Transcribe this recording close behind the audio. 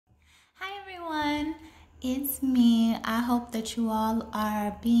Everyone, it's me. I hope that you all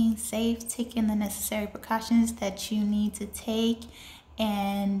are being safe, taking the necessary precautions that you need to take,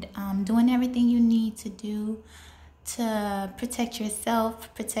 and doing everything you need to do to protect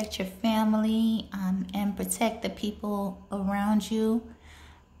yourself, protect your family, and protect the people around you,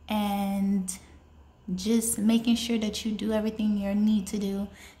 and just making sure that you do everything you need to do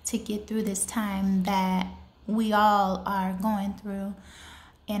to get through this time that we all are going through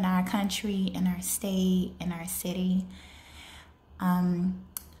in our country, in our state, in our city.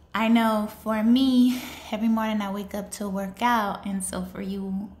 I know for me, every morning I wake up to work out, and so for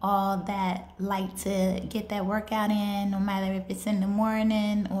you all that like to get that workout in, no matter if it's in the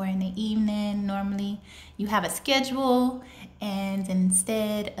morning or in the evening, normally you have a schedule, and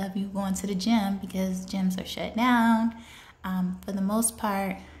instead of you going to the gym because gyms are shut down, for the most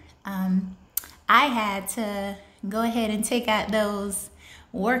part, I had to go ahead and take out those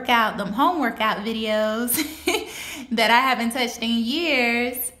home workout videos that I haven't touched in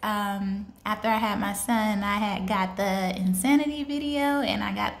years. After I had my son, I had got the insanity video and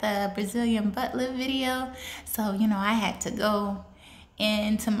I got the Brazilian butt lift video. So, I had to go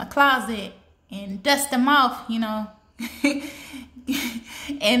into my closet and dust them off,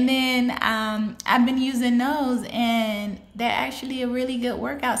 And then I've been using those, and they're actually a really good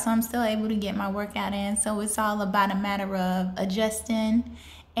workout, so I'm still able to get my workout in. So it's all about a matter of adjusting.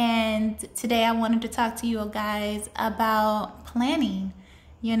 And today I wanted to talk to you guys about planning.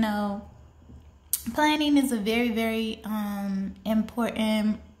 Planning is a very, very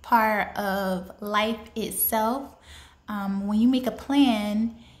important part of life itself. When you make a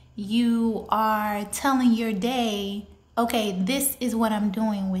plan, you are telling your day, okay, this is what I'm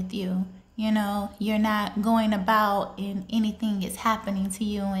doing with you. You're not going about and anything is happening to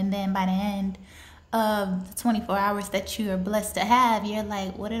you, and then by the end of the 24 hours that you are blessed to have, you're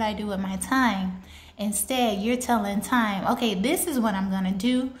like, what did I do with my time? Instead, you're telling time, okay, this is what I'm going to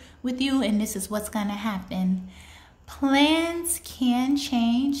do with you, and this is what's going to happen. Plans can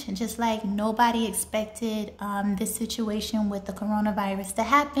change, just like nobody expected this situation with the coronavirus to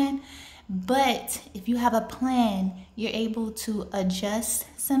happen. But if you have a plan, you're able to adjust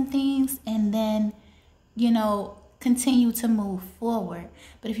some things and then, continue to move forward.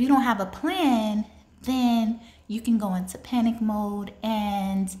 But if you don't have a plan, then you can go into panic mode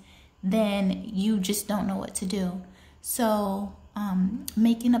and then you just don't know what to do. So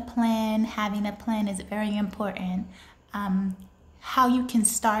making a plan, having a plan is very important. How you can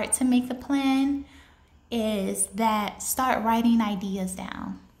start to make a plan is that start writing ideas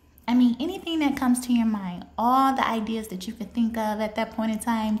down. Anything that comes to your mind, all the ideas that you could think of at that point in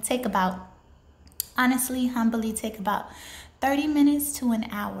time, humbly take about 30 minutes to an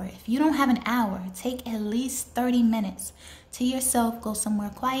hour. If you don't have an hour, take at least 30 minutes to yourself, go somewhere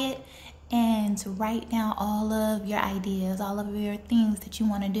quiet, and write down all of your ideas, all of your things that you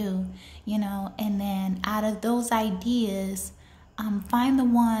want to do, and then out of those ideas, find the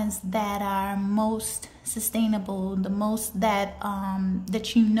ones that are most sustainable, the most that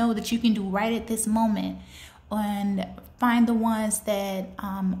that you can do right at this moment, and find the ones that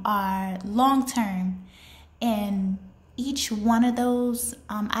are long-term. And each one of those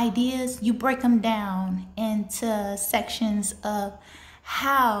ideas, you break them down into sections of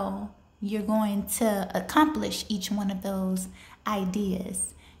how you're going to accomplish each one of those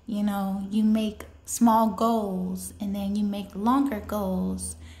ideas. You make small goals and then you make longer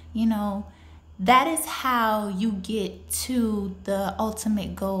goals. That is how you get to the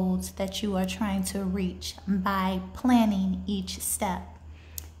ultimate goals that you are trying to reach, by planning each step.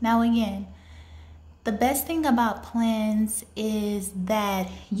 Now again, the best thing about plans is that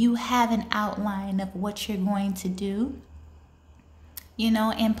you have an outline of what you're going to do,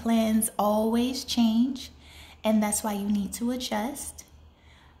 and plans always change, and that's why you need to adjust.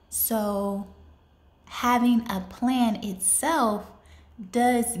 So having a plan itself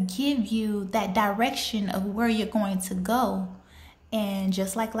does give you that direction of where you're going to go. And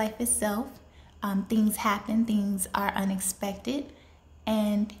just like life itself, things happen, things are unexpected,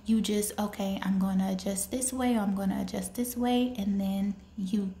 and you just, okay, I'm going to adjust this way, or I'm going to adjust this way, and then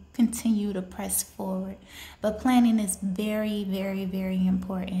you continue to press forward. But planning is very, very, very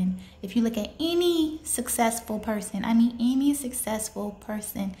important. If you look at any successful person,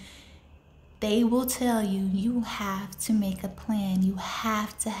 they will tell you, you have to make a plan. You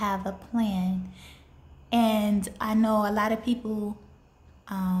have to have a plan. And I know a lot of people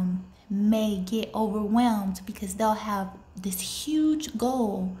may get overwhelmed because they'll have this huge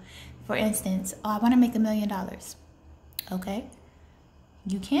goal. For instance, I want to make $1 million. Okay,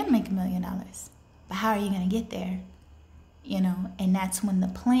 you can make $1 million, but how are you going to get there? and that's when the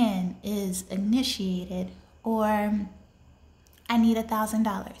plan is initiated. Or I need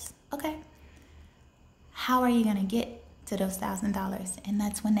 $1,000. Okay. How are you going to get to those $1,000? And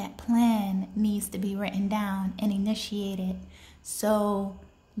that's when that plan needs to be written down and initiated. So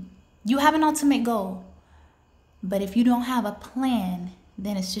you have an ultimate goal, but if you don't have a plan,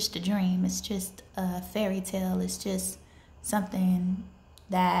 then it's just a dream. It's just a fairy tale. It's just something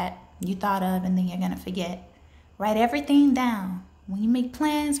that you thought of and then you're going to forget. Write everything down. When you make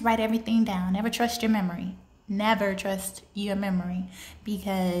plans, write everything down. Never trust your memory. Never trust your memory,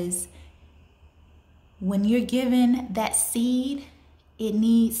 because when you're given that seed, it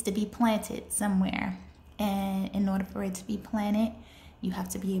needs to be planted somewhere. And in order for it to be planted, you have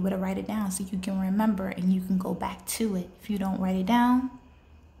to be able to write it down so you can remember and you can go back to it. If you don't write it down,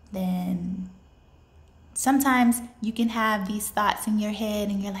 then sometimes you can have these thoughts in your head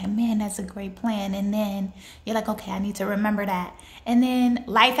and you're like, man, that's a great plan. And then you're like, okay, I need to remember that. And then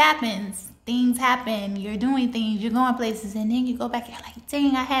life happens. Things happen. You're doing things. You're going places. And then you go back and you're like,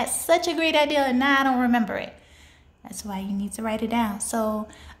 dang, I had such a great idea and now I don't remember it. That's why you need to write it down. So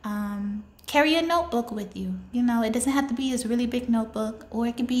carry a notebook with you. It doesn't have to be this really big notebook, or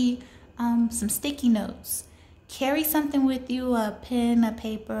it could be some sticky notes. Carry something with you, a pen, a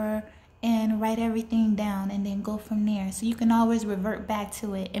paper, and write everything down and then go from there. So you can always revert back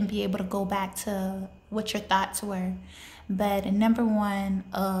to it and be able to go back to what your thoughts were. But number one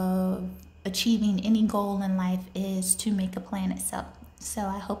of achieving any goal in life is to make a plan itself. So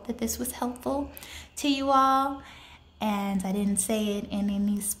I hope that this was helpful to you all. And I didn't say it in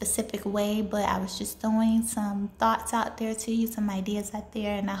any specific way, but I was just throwing some thoughts out there to you, some ideas out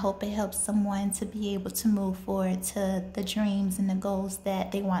there, and I hope it helps someone to be able to move forward to the dreams and the goals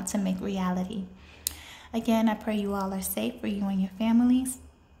that they want to make reality. Again, I pray you all are safe, for you and your families,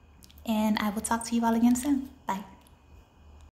 and I will talk to you all again soon. Bye.